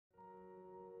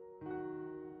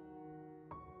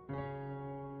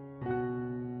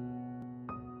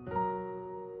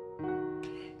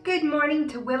Good morning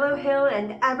to Willow Hill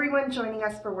and everyone joining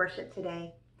us for worship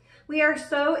today. We are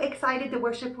so excited to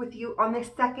worship with you on the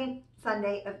second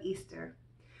Sunday of Easter.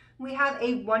 We have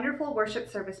a wonderful worship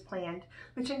service planned,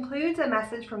 which includes a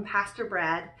message from Pastor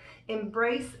Brad,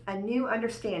 Embrace a New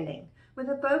Understanding, with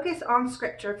a focus on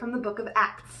scripture from the book of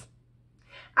Acts.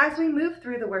 As we move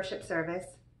through the worship service,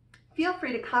 feel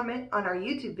free to comment on our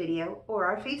YouTube video or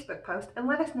our Facebook post and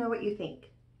let us know what you think.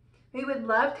 We would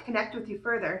love to connect with you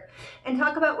further and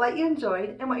talk about what you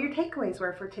enjoyed and what your takeaways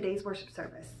were for today's worship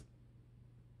service.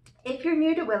 If you're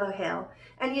new to Willow Hill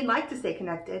and you'd like to stay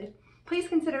connected, please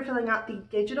consider filling out the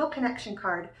digital connection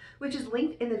card, which is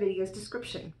linked in the video's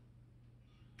description.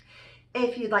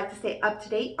 If you'd like to stay up to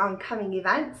date on coming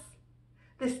events,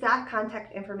 the staff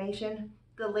contact information,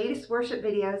 the latest worship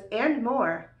videos, and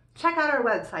more, check out our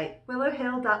website,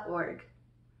 willowhill.org.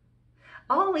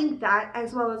 I'll link that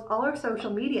as well as all our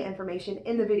social media information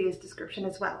in the video's description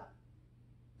as well.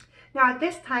 Now at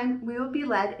this time, we will be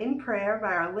led in prayer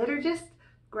by our liturgist,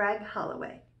 Greg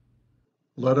Holloway.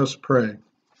 Let us pray.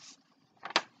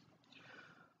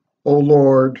 O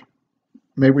Lord,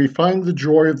 may we find the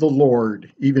joy of the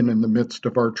Lord even in the midst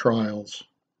of our trials.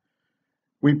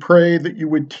 We pray that you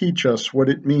would teach us what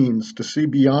it means to see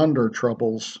beyond our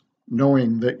troubles,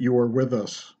 knowing that you are with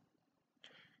us.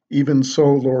 Even so,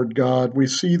 Lord God, we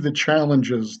see the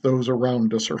challenges those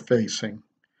around us are facing.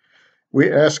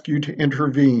 We ask you to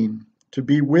intervene, to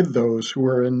be with those who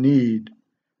are in need,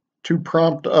 to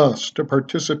prompt us to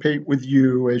participate with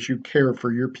you as you care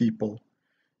for your people,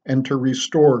 and to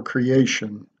restore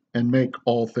creation and make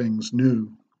all things new.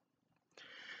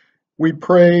 We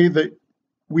pray that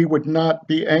we would not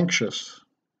be anxious,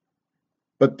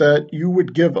 but that you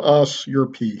would give us your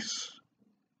peace.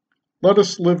 Let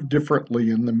us live differently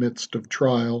in the midst of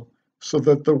trial, so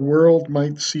that the world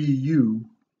might see you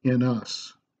in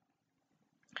us.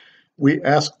 We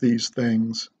ask these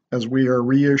things as we are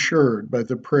reassured by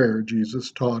the prayer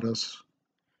Jesus taught us.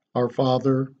 Our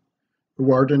Father,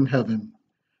 who art in heaven,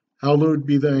 hallowed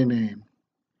be thy name.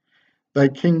 Thy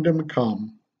kingdom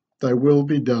come, thy will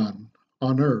be done,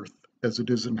 on earth as it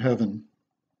is in heaven.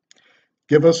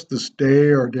 Give us this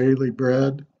day our daily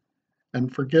bread,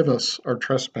 and forgive us our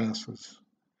trespasses,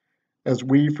 as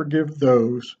we forgive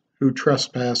those who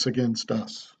trespass against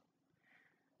us.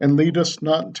 And lead us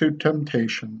not into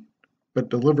temptation, but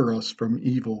deliver us from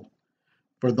evil.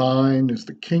 For thine is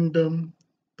the kingdom,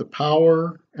 the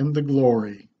power, and the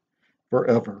glory,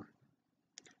 forever.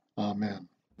 Amen.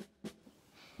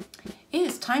 It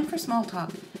is time for small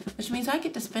talk, which means I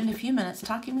get to spend a few minutes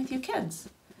talking with you kids.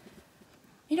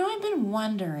 You know, I've been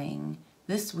wondering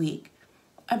this week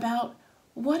about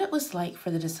what it was like for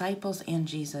the disciples and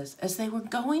Jesus as they were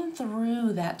going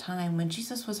through that time when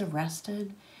Jesus was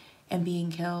arrested and being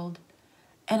killed,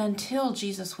 and until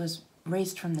Jesus was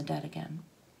raised from the dead again.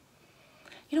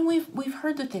 You know, we've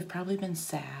heard that they've probably been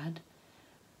sad,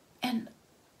 and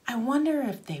I wonder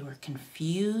if they were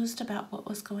confused about what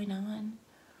was going on.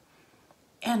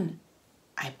 And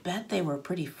I bet they were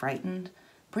pretty frightened,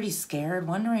 pretty scared,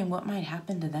 wondering what might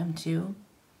happen to them too.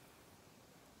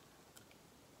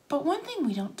 But one thing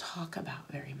we don't talk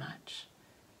about very much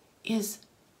is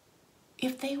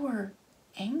if they were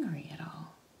angry at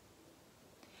all.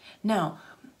 Now,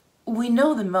 we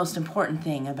know the most important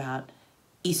thing about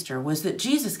Easter was that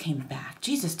Jesus came back.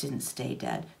 Jesus didn't stay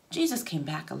dead. Jesus came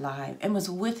back alive and was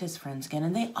with his friends again,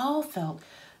 and they all felt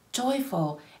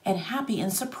joyful and happy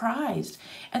and surprised.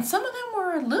 And some of them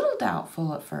were a little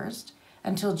doubtful at first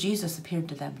until Jesus appeared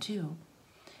to them too.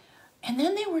 And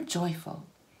then they were joyful.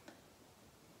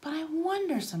 But I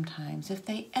wonder sometimes if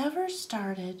they ever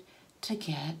started to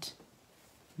get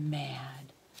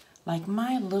mad. Like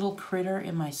my little critter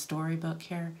in my storybook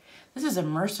here. This is a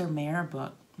Mercer Mayer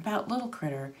book about Little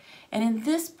Critter. And in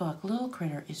this book, Little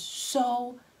Critter is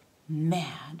so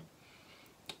mad.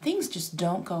 Things just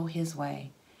don't go his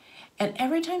way. And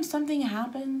every time something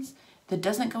happens that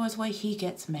doesn't go his way, he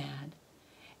gets mad.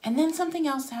 And then something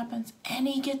else happens and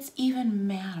he gets even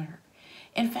madder.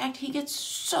 In fact, he gets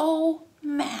so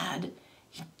mad,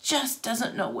 he just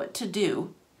doesn't know what to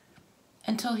do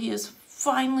until he is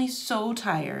finally so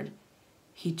tired,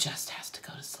 he just has to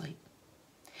go to sleep.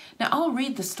 Now, I'll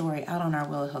read the story out on our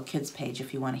Willow Hill Kids page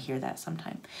if you want to hear that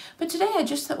sometime. But today, I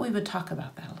just thought we would talk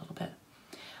about that a little bit.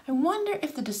 I wonder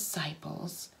if the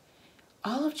disciples,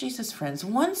 all of Jesus' friends,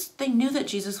 once they knew that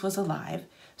Jesus was alive,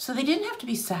 so they didn't have to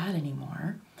be sad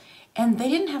anymore, and they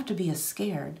didn't have to be as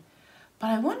scared.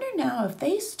 But I wonder now if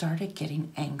they started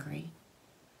getting angry.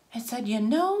 I said, you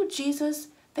know, Jesus,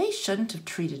 they shouldn't have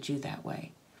treated you that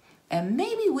way. And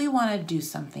maybe we want to do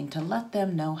something to let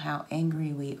them know how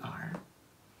angry we are.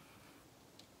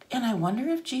 And I wonder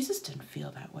if Jesus didn't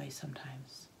feel that way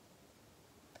sometimes.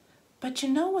 But you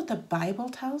know what the Bible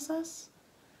tells us?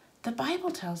 The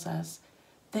Bible tells us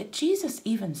that Jesus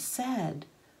even said,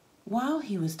 while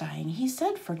he was dying, he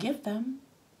said, forgive them.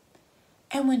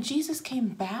 And when Jesus came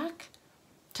back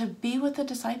to be with the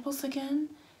disciples again,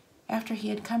 after he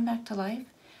had come back to life,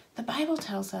 the Bible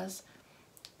tells us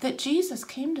that Jesus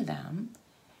came to them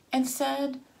and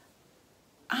said,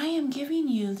 I am giving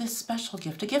you this special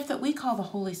gift, a gift that we call the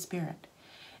Holy Spirit.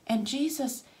 And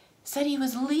Jesus said he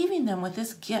was leaving them with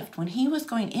this gift when he was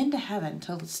going into heaven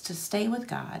to stay with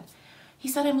God. He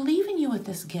said, I'm leaving you with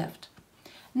this gift,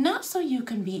 not so you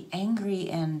can be angry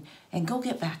and go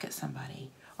get back at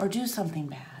somebody or do something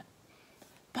bad,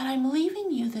 but I'm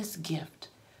leaving you this gift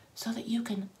so that you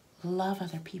can love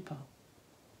other people,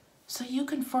 so you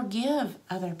can forgive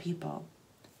other people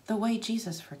the way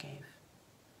Jesus forgave,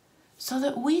 so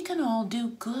that we can all do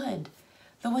good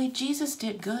the way Jesus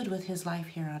did good with his life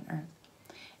here on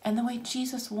earth, and the way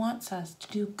Jesus wants us to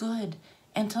do good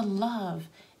and to love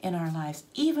in our lives,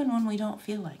 even when we don't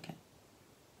feel like it.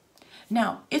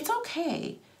 Now, it's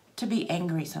okay to be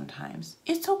angry sometimes.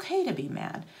 It's okay to be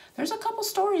mad. There's a couple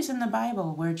stories in the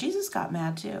Bible where Jesus got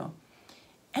mad too.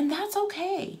 And that's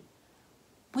okay.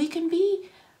 We can be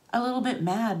a little bit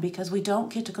mad because we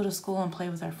don't get to go to school and play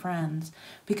with our friends,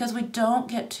 because we don't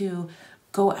get to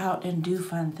go out and do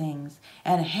fun things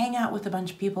and hang out with a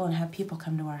bunch of people and have people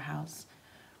come to our house.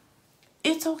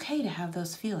 It's okay to have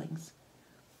those feelings.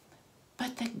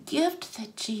 But the gift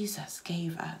that Jesus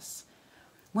gave us,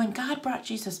 when God brought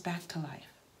Jesus back to life,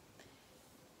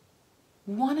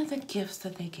 one of the gifts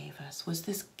that they gave us was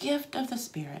this gift of the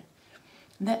Spirit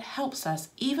that helps us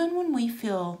even when we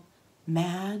feel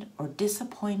mad or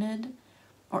disappointed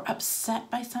or upset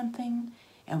by something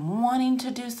and wanting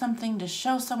to do something to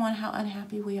show someone how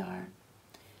unhappy we are.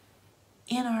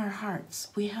 In our hearts,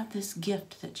 we have this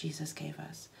gift that Jesus gave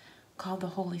us called the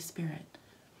Holy Spirit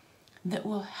that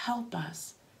will help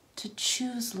us to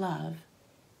choose love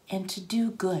and to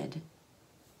do good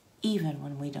even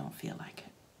when we don't feel like it.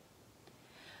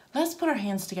 Let's put our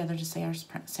hands together to say our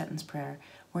sentence prayer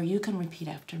where you can repeat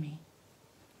after me.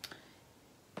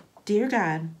 Dear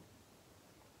God,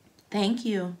 thank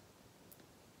you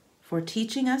for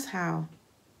teaching us how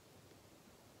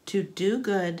to do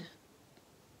good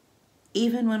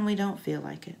even when we don't feel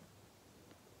like it.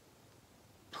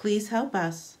 Please help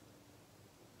us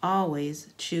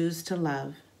always choose to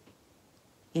love.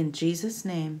 In Jesus'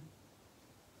 name,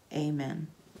 amen.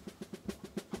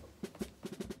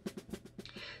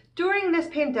 During this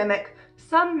pandemic,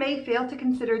 some may fail to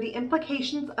consider the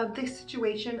implications of this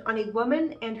situation on a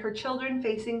woman and her children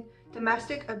facing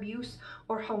domestic abuse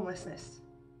or homelessness.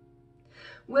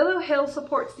 Willow Hill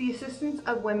supports the assistance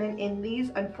of women in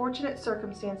these unfortunate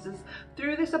circumstances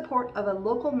through the support of a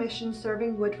local mission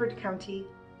serving Woodford County,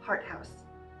 Heart House.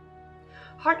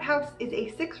 Heart House is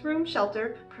a 6-room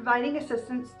shelter providing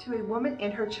assistance to a woman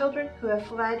and her children who have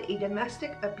fled a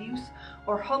domestic abuse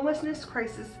or homelessness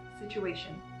crisis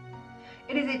situation.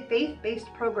 It is a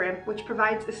faith-based program which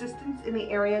provides assistance in the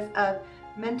areas of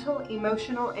mental,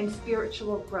 emotional, and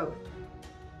spiritual growth.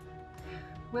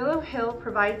 Willow Hill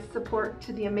provides support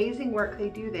to the amazing work they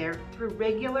do there through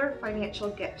regular financial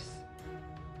gifts.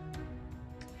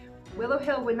 Willow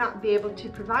Hill would not be able to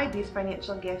provide these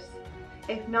financial gifts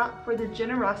if not for the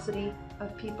generosity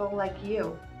of people like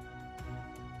you.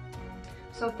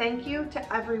 So thank you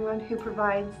to everyone who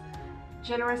provides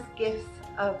generous gifts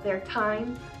of their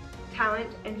time, talent,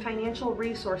 and financial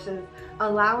resources,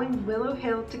 allowing Willow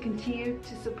Hill to continue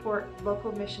to support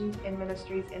local missions and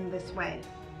ministries in this way.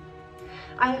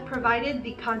 I have provided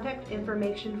the contact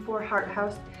information for Heart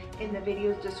House in the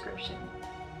video's description.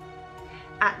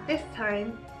 At this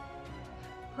time,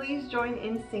 please join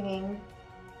in singing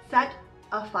Set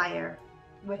a Fire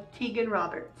with Tegan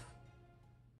Roberts.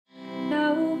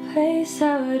 No place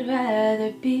I would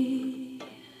rather be.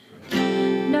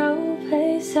 No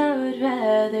place I would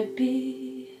rather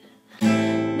be.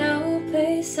 No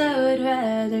place I would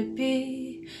rather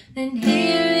be than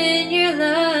here in your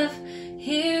love,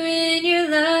 here in your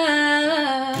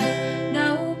love.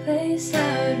 No place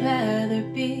I would rather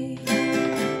be.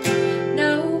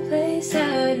 No place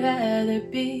I would rather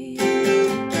be.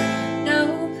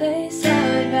 No place I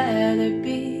would rather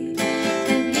be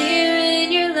than here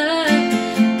in your love,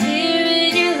 here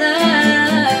in your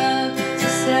love. To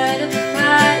set a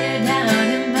fire down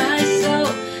in my soul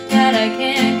that I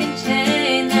can't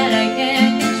contain, that I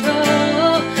can't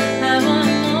control. I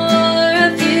want more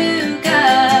of you,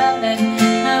 God.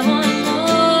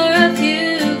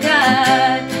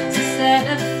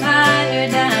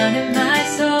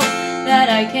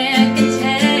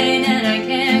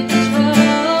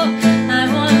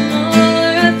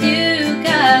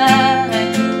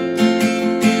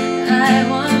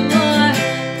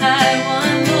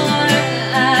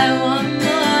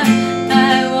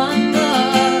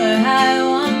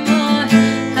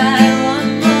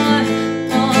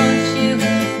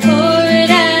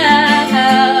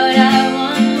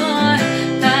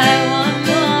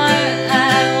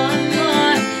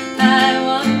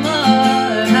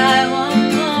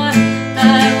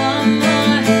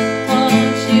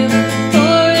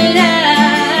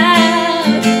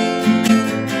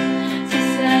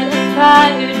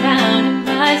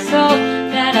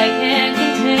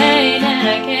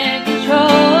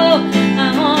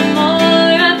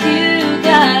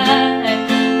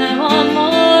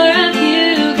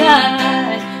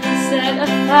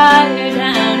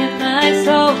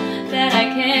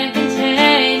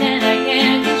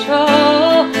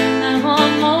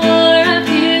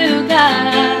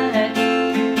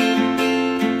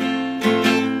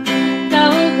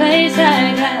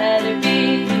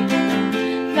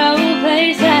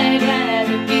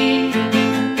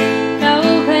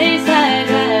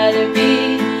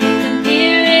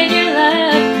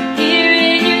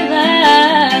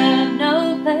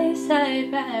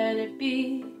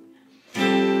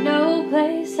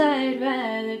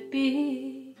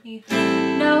 be.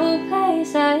 No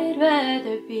place I'd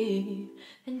rather be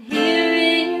than here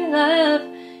in your love,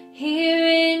 here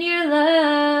in your love.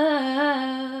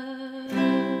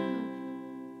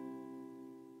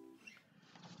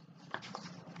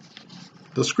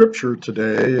 The scripture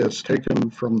today is taken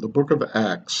from the book of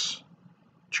Acts,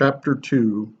 chapter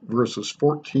 2, verses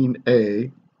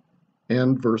 14a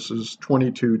and verses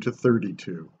 22 to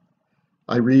 32.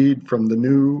 I read from the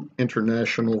New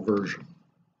International Version.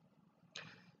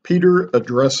 Peter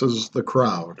addresses the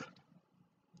crowd.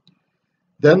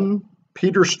 Then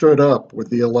Peter stood up with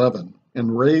the 11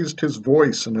 and raised his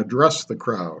voice and addressed the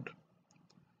crowd.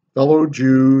 Fellow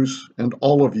Jews and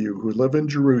all of you who live in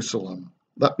Jerusalem,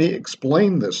 let me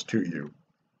explain this to you.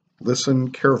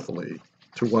 Listen carefully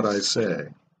to what I say.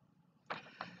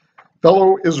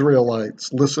 Fellow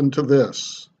Israelites, listen to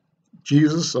this.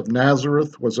 Jesus of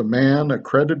Nazareth was a man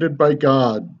accredited by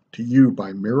God to you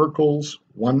by miracles,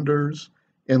 wonders,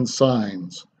 and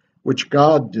signs, which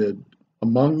God did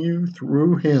among you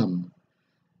through him,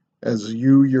 as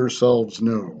you yourselves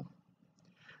know.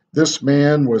 This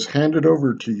man was handed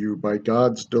over to you by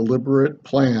God's deliberate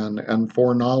plan and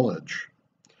foreknowledge,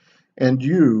 and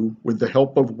you, with the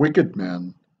help of wicked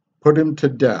men, put him to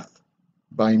death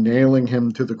by nailing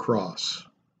him to the cross.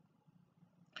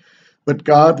 But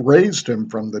God raised him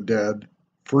from the dead,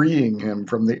 freeing him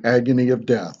from the agony of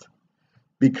death,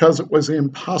 because it was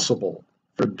impossible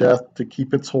for death to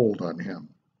keep its hold on him.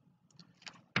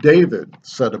 David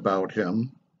said about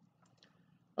him,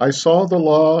 I saw the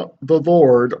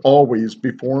Lord always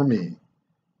before me.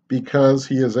 Because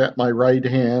he is at my right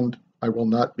hand, I will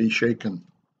not be shaken.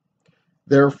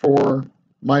 Therefore,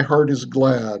 my heart is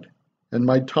glad, and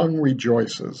my tongue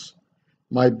rejoices.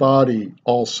 My body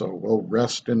also will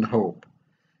rest in hope,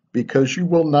 because you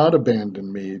will not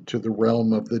abandon me to the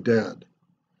realm of the dead.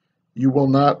 You will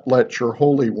not let your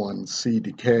Holy One see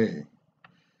decay.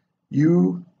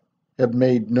 You have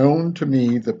made known to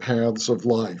me the paths of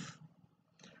life.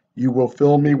 You will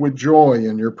fill me with joy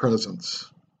in your presence.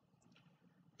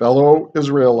 Fellow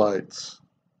Israelites,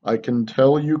 I can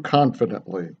tell you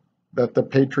confidently that the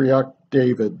patriarch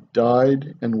David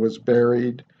died and was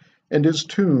buried, and his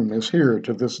tomb is here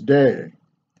to this day.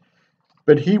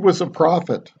 But he was a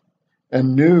prophet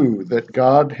and knew that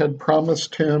God had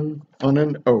promised him on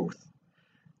an oath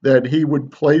that he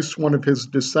would place one of his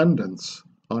descendants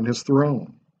on his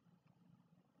throne.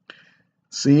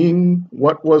 Seeing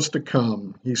what was to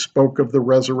come, he spoke of the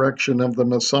resurrection of the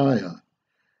Messiah,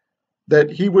 that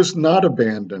he was not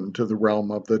abandoned to the realm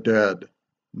of the dead,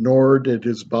 nor did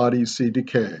his body see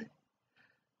decay.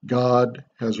 God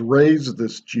has raised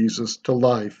this Jesus to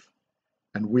life,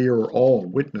 and we are all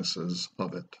witnesses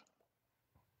of it.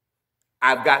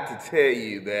 I've got to tell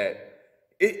you that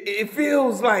it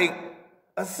feels like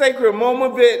a sacred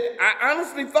moment that I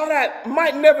honestly thought I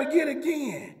might never get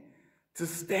again, to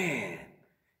stand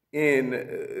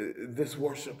in this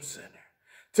worship center,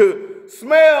 to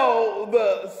smell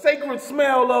the sacred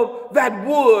smell of that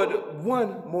wood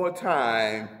one more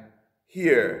time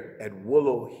here at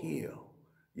Willow Hill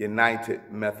United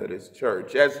Methodist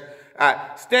Church. As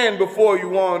I stand before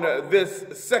you on this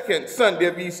second Sunday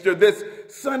of Easter, this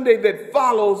Sunday that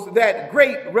follows that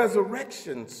great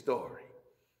resurrection story,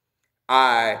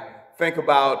 I think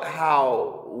about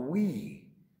how we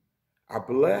are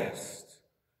blessed.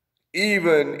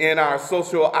 Even in our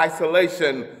social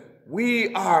isolation,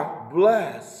 we are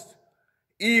blessed.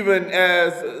 Even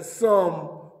as some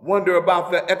wonder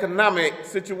about the economic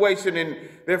situation in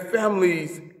their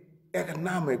families'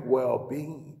 economic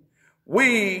well-being,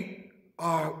 we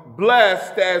are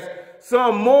blessed as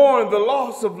some mourn the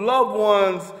loss of loved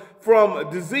ones from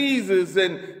diseases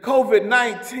and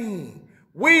COVID-19.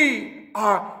 We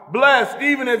are blessed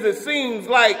even as it seems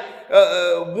like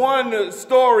one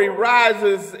story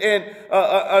rises and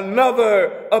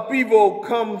another upheaval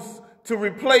comes to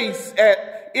replace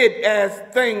it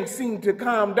as things seem to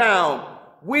calm down.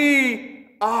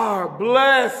 We are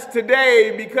blessed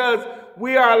today because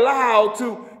we are allowed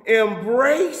to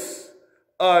embrace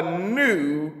a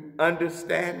new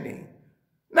understanding.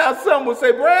 Now, some will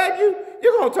say, Brad,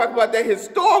 you're going to talk about that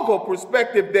historical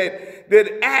perspective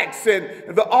that Acts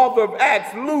and the author of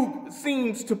Acts, Luke,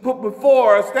 seems to put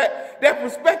before us, that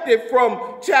perspective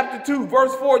from chapter 2,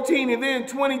 verse 14, and then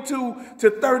 22 to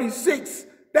 36,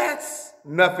 that's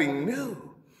nothing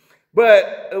new.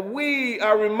 But we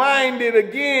are reminded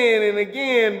again and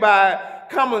again by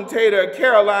commentator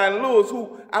Caroline Lewis,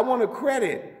 who I want to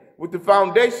credit with the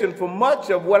foundation for much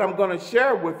of what I'm going to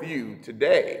share with you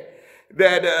today,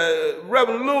 that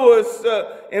Reverend Lewis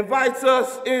invites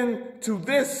us into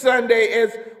this Sunday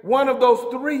as one of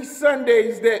those 3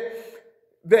 Sundays that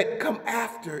that come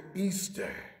after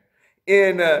Easter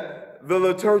in the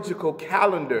liturgical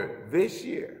calendar this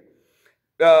year.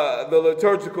 The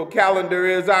liturgical calendar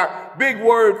is our big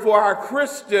word for our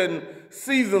Christian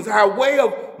seasons, our way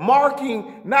of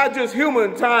marking not just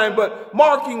human time, but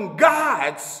marking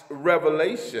God's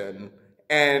revelation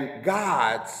and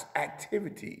God's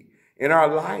activity in our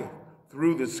life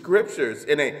through the scriptures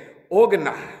in an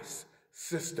organized,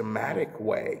 systematic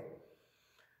way.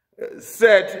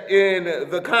 Set in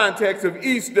the context of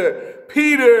Easter,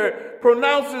 Peter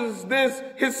pronounces this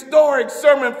historic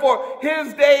sermon for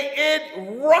his day.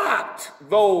 It rocked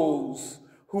those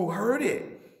who heard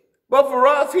it. But for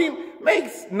us, he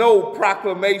makes no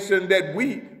proclamation that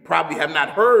we probably have not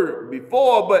heard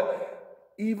before,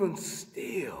 but even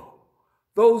still,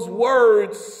 those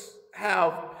words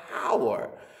have power.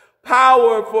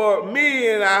 Power for me,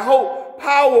 and I hope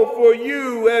power for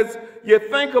you as you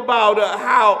think about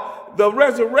how the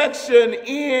resurrection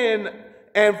in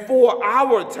and for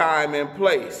our time and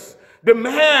place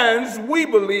demands, we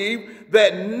believe,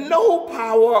 that no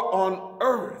power on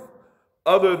earth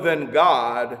other than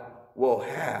God will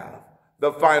have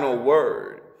the final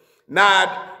word.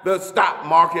 Not the stock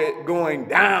market going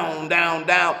down, down,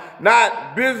 down.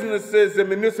 Not businesses and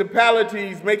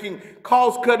municipalities making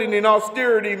cost-cutting and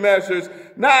austerity measures.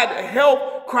 Not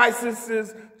health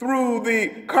crises through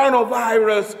the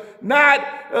coronavirus.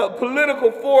 Not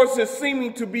political forces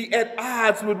seeming to be at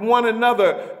odds with one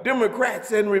another,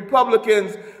 Democrats and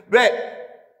Republicans,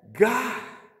 that God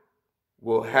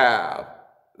will have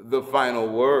the final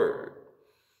word.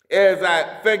 As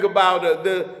I think about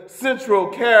the central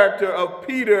character of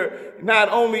Peter, not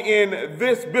only in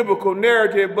this biblical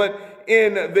narrative, but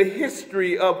in the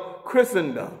history of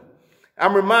Christendom,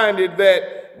 I'm reminded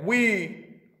that we,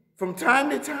 from time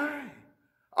to time,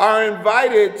 are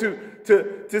invited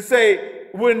to say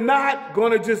we're not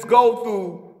going to just go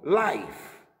through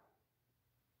life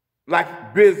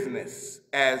like business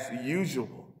as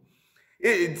usual.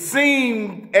 It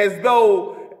seemed as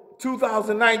though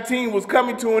 2019 was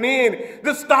coming to an end.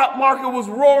 The stock market was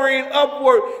roaring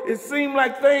upward. It seemed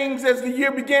like things as the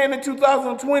year began in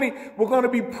 2020 were going to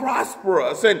be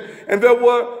prosperous. And there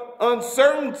were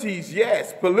uncertainties,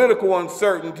 yes, political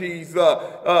uncertainties,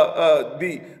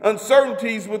 the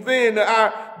uncertainties within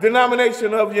our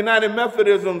denomination of United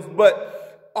Methodism.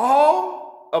 But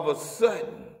all of a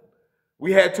sudden,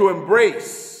 we had to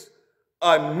embrace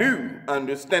a new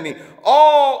understanding.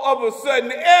 All of a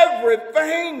sudden,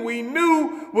 everything we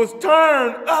knew was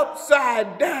turned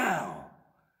upside down.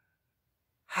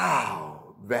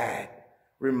 How that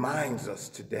reminds us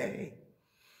today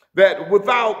that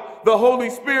without the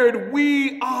Holy Spirit,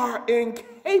 we are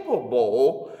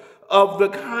incapable of the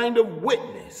kind of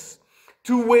witness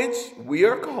to which we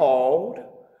are called,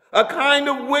 a kind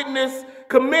of witness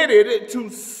committed to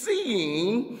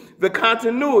seeing the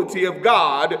continuity of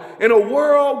God in a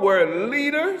world where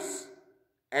leaders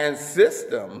and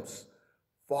systems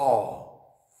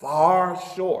fall far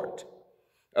short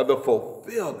of the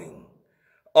fulfilling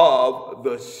of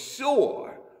the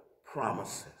sure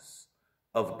promises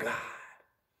of God.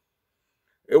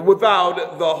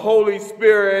 Without the Holy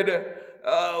Spirit,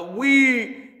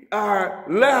 we are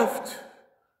left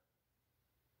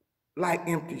like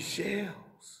empty shells.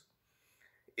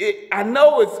 I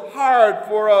know it's hard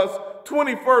for us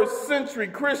 21st century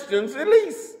Christians, at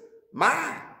least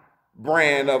my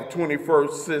brand of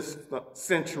 21st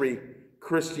century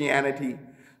Christianity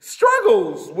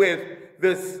struggles with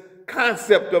this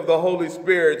concept of the Holy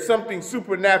Spirit, something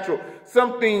supernatural,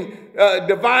 something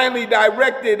divinely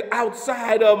directed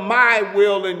outside of my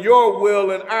will and your will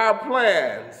and our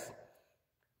plans.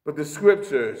 But the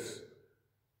scriptures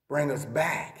bring us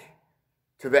back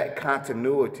to that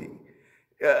continuity.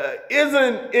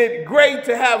 Isn't it great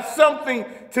to have something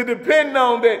to depend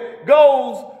on that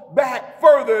goes back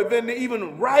further than the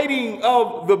even writing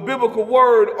of the biblical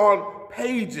word on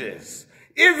pages?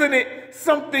 Isn't it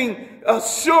something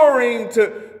assuring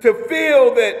to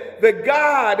feel that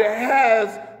God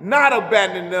has not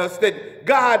abandoned us, that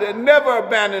God never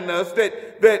abandoned us,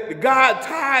 that God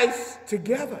ties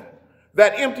together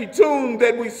that empty tomb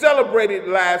that we celebrated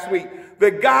last week,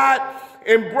 that God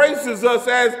embraces us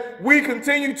as we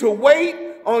continue to wait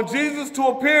on Jesus to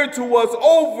appear to us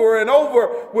over and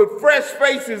over with fresh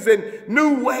faces and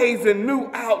new ways and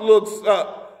new outlooks,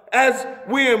 as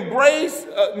we embrace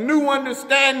new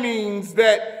understandings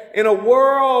that in a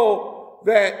world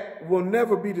that will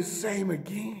never be the same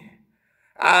again.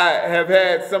 I have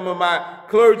had some of my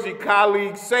clergy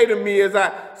colleagues say to me as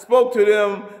I spoke to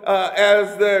them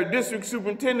as their district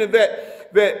superintendent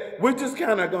that we're just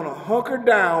kind of going to hunker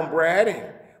down, Brad,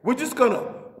 and we're just going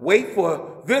to wait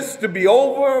for this to be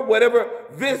over, whatever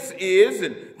this is,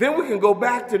 and then we can go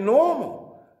back to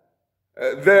normal.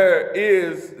 There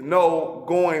is no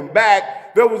going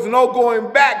back. There was no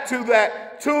going back to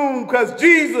that tomb because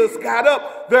Jesus got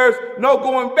up. There's no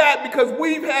going back because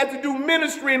we've had to do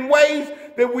ministry in ways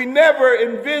that we never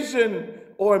envisioned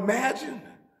or imagined.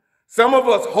 Some of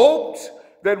us hoped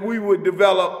that we would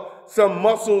develop some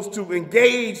muscles to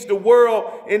engage the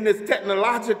world in this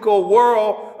technological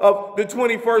world of the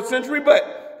 21st century,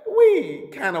 but we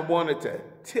kind of wanted to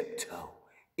tiptoe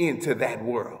into that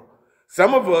world.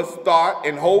 Some of us thought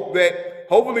and hoped that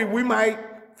hopefully we might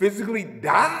physically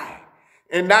die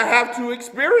and not have to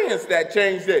experience that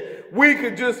change, that we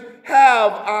could just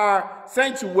have our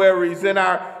sanctuaries and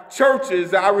our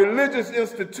churches, our religious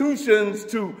institutions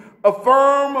to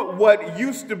affirm what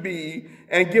used to be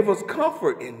and give us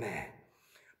comfort in that.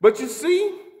 But you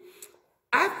see,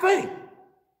 I think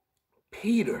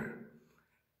Peter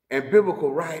and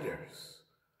biblical writers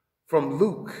from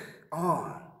Luke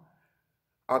on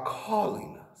are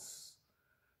calling us,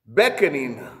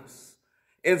 beckoning us,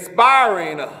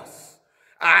 inspiring us.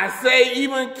 I say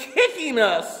even kicking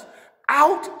us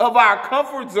out of our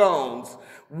comfort zones.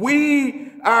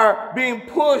 We are being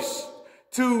pushed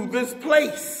to this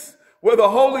place where the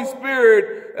Holy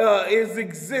Spirit is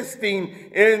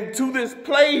existing, and to this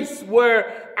place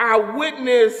where our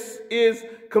witness is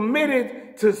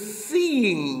committed to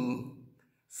seeing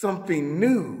something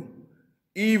new,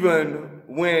 even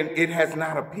when it has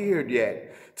not appeared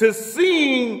yet, to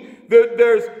seeing that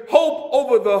there's hope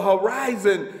over the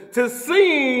horizon, to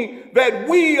seeing that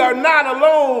we are not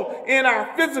alone in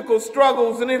our physical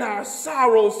struggles and in our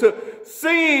sorrows, to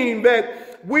seeing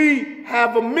that we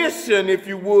have a mission, if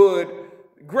you would,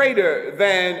 greater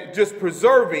than just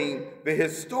preserving the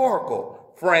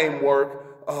historical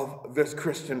framework of this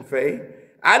Christian faith.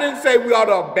 I didn't say we ought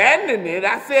to abandon it.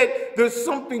 I said there's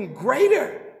something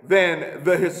greater than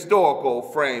the historical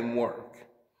framework.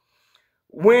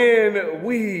 When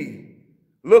we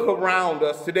look around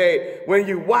us today, when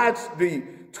you watch the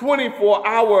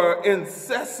 24-hour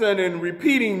incessant and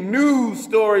repeating news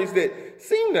stories that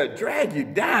seem to drag you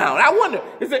down, I wonder,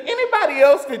 is there anybody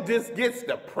else that just gets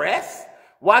depressed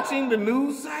watching the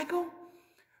news cycle?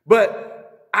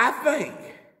 But I think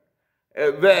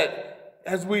that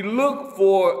as we look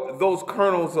for those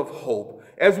kernels of hope,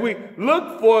 as we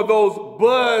look for those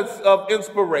buds of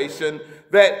inspiration,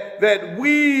 that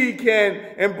we can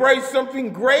embrace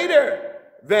something greater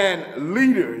than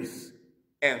leaders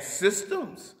and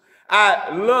systems.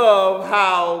 I love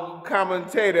how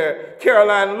commentator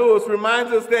Caroline Lewis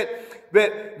reminds us that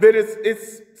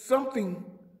it's something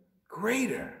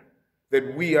greater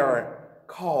that we are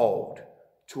called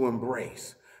to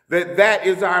embrace. That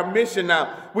is our mission.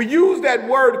 Now, we use that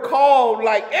word called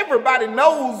like everybody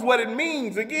knows what it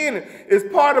means. Again, it's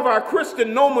part of our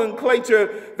Christian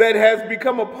nomenclature that has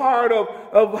become a part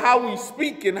of how we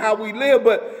speak and how we live.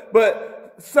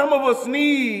 But some of us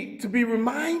need to be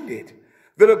reminded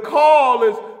that a call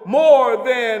is more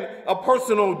than a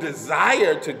personal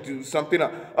desire to do something.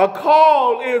 A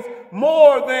call is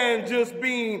more than just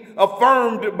being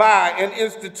affirmed by an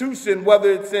institution,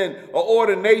 whether it's in an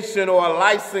ordination or a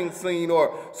licensing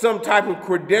or some type of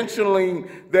credentialing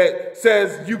that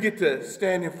says you get to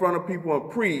stand in front of people and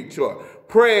preach or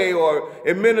pray or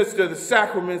administer the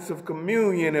sacraments of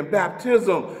communion and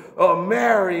baptism or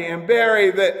marry and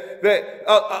bury. That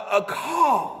a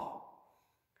call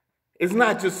is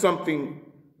not just something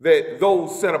that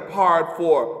those set apart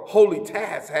for holy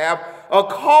tasks have. A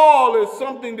call is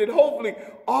something that hopefully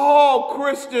all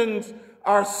Christians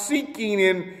are seeking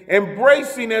and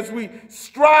embracing as we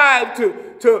strive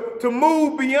to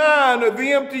move beyond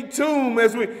the empty tomb,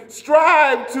 as we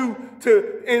strive to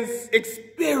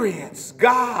experience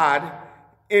God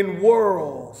in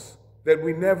worlds that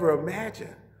we never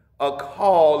imagined. A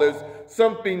call is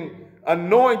something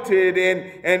anointed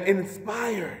and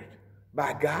inspired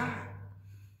by God.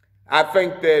 I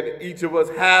think that each of us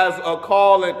has a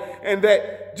call, and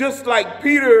that just like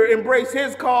Peter embraced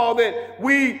his call, that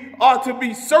we ought to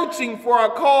be searching for our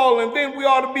call, and then we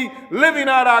ought to be living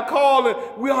out our call,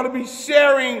 and we ought to be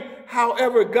sharing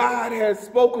however God has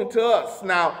spoken to us.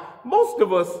 Now, most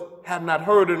of us have not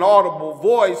heard an audible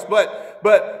voice,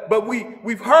 but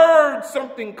we've heard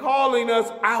something calling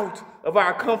us out of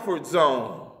our comfort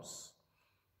zones.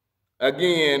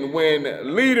 Again,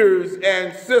 when leaders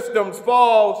and systems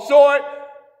fall short,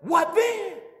 what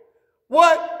then?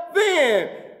 What then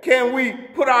can we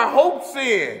put our hopes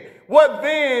in? What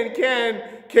then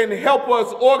can help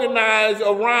us organize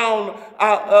around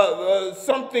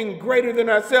something greater than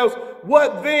ourselves?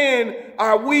 What then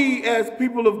are we as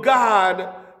people of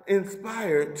God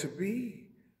inspired to be?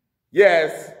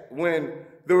 Yes, when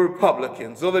the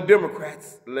Republicans or the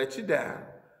Democrats let you down.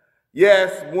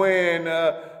 Yes, when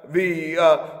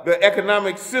the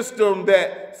economic system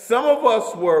that some of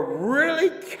us were really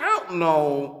counting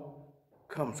on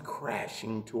comes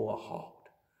crashing to a halt.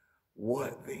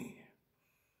 What then?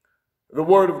 The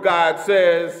Word of God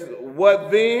says,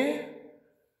 what then?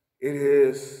 It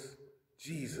is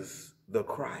Jesus the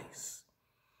Christ.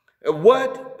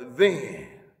 What then?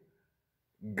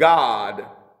 God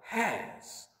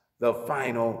has the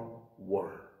final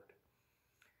word.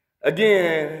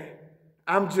 Again,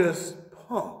 I'm just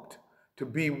pumped to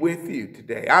be with you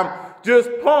today. I'm just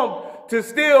pumped to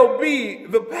still be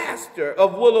the pastor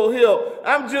of Willow Hill.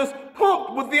 I'm just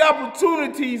pumped with the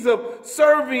opportunities of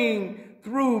serving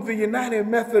through the United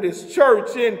Methodist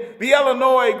Church in the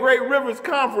Illinois Great Rivers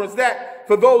Conference. That,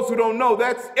 for those who don't know,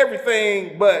 that's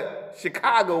everything but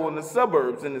Chicago and the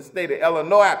suburbs in the state of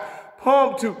Illinois. I'm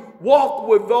pumped to walk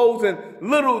with those in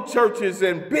little churches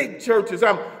and big churches.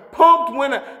 I'm pumped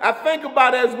when I think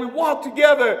about as we walk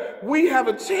together, we have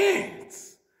a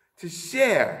chance to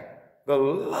share the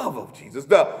love of Jesus,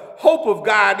 the hope of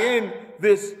God in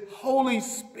this Holy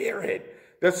Spirit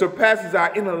that surpasses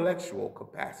our intellectual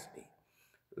capacity.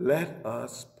 Let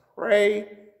us pray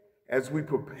as we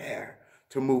prepare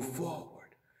to move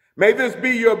forward. May this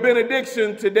be your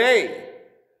benediction today.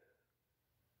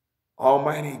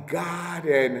 Almighty God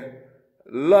and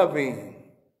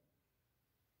loving,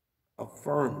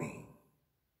 affirming,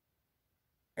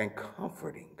 and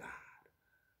comforting God,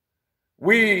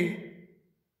 we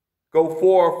go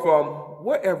forth from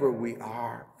wherever we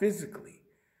are physically,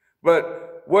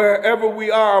 but wherever we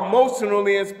are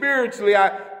emotionally and spiritually, I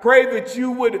pray that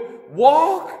you would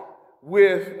walk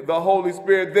with the Holy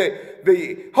Spirit, that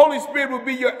the Holy Spirit would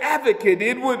be your advocate,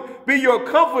 it would be your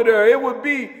comforter, it would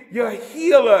be your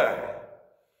healer.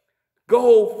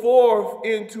 Go forth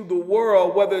into the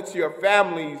world, whether it's your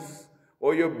families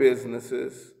or your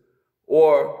businesses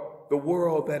or the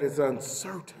world that is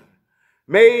uncertain.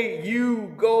 May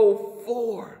you go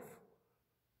forth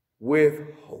with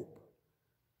hope.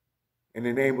 In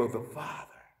the name of the Father,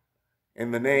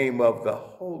 in the name of the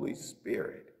Holy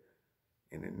Spirit,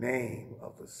 in the name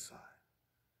of the Son.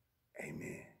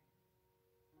 Amen.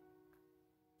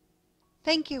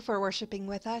 Thank you for worshiping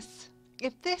with us.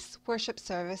 If this worship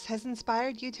service has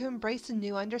inspired you to embrace a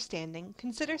new understanding,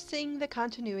 consider seeing the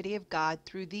continuity of God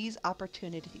through these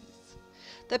opportunities.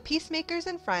 The peacemakers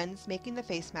and friends making the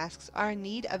face masks are in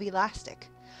need of elastic.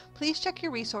 Please check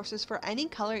your resources for any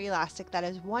color elastic that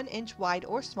is 1 inch wide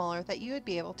or smaller that you would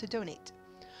be able to donate.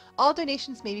 All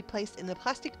donations may be placed in the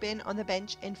plastic bin on the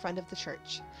bench in front of the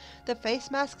church. The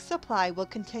face mask supply will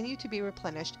continue to be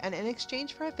replenished, and in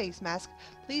exchange for a face mask,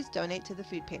 please donate to the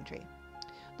food pantry.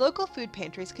 Local food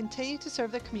pantries continue to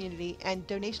serve the community, and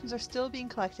donations are still being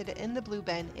collected in the blue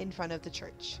bin in front of the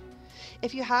church.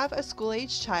 If you have a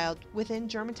school-aged child within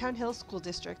Germantown Hills School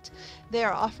District, they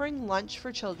are offering lunch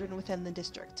for children within the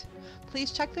district.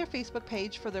 Please check their Facebook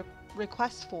page for the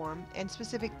request form and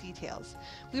specific details.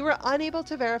 We were unable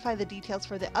to verify the details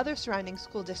for the other surrounding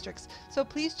school districts, so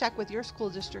please check with your school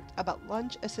district about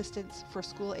lunch assistance for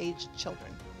school-aged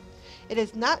children. It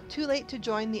is not too late to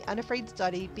join the Unafraid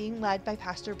study being led by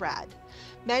Pastor Brad.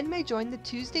 Men may join the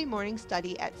Tuesday morning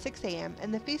study at 6 a.m.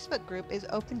 and the Facebook group is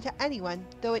open to anyone,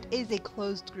 though it is a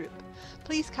closed group.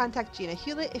 Please contact Gina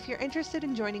Hewlett if you're interested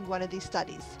in joining one of these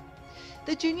studies.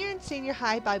 The Junior and Senior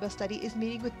High Bible Study is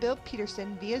meeting with Bill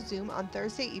Peterson via Zoom on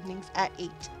Thursday evenings at 8.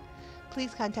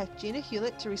 Please contact Gina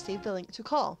Hewlett to receive the link to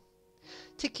call.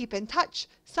 To keep in touch,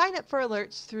 sign up for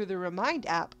alerts through the Remind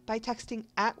app by texting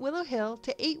 @Willow Hill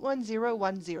to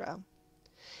 81010.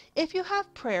 If you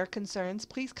have prayer concerns,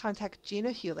 please contact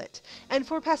Gina Hewlett. And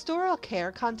for pastoral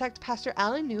care, contact Pastor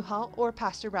Alan Newhall or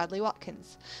Pastor Bradley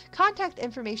Watkins. Contact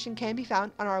information can be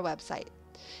found on our website.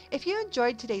 If you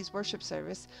enjoyed today's worship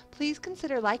service, please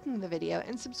consider liking the video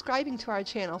and subscribing to our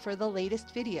channel for the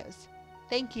latest videos.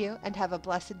 Thank you and have a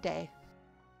blessed day.